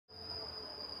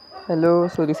Hello,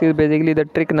 so this is basically the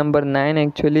trick number 9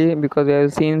 actually, because we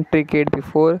have seen trick 8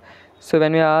 before. So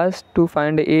when we are asked to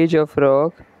find the age of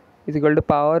rock is equal to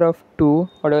power of 2,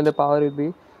 whatever the power will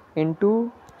be,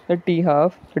 into the t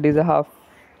half, it is a half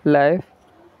life.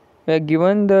 We are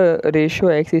given the ratio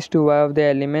x is to y of the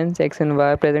elements x and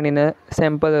y present in a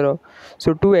sample rock.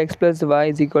 So 2x plus y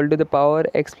is equal to the power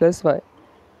x plus y.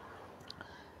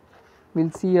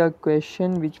 We'll see a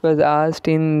question which was asked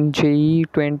in JEE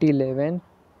 2011.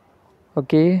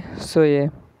 Okay, so yeah,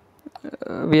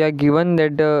 we are given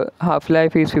that the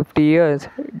half-life is 50 years,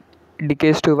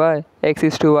 decays to y, x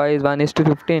is to y is 1 is to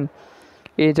 15,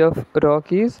 age of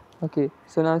rock is, okay,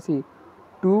 so now see,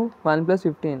 2, 1 plus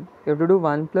 15, you have to do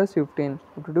 1 plus 15, you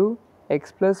have to do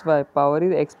x plus y, power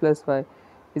is x plus y,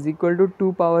 is equal to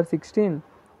 2 power 16,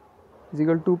 is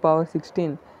equal to 2 power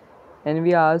 16, and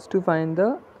we are asked to find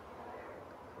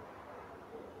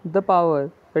the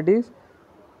power, that is,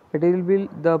 it will be,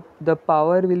 the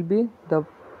power will be,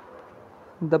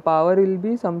 the power will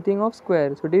be something of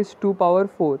square, so it is 2 power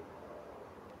 4.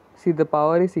 See, the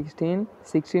power is 16,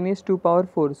 16 is 2 power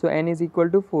 4, so n is equal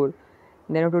to 4.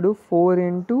 Then you have to do 4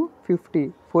 into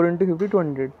 50, 4 into 50,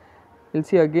 200. We'll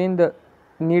see again the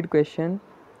need question.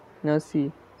 Now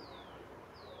see,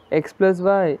 x plus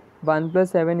y, 1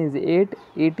 plus 7 is 8,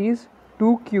 8 is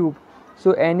 2 cube,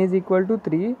 so n is equal to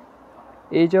 3,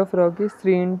 age of rock is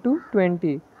 3 into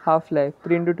 20, half-life,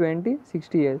 3 into 20,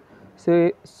 60 years.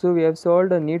 So we have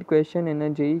solved a need question and a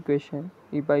JEE question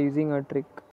by using a trick.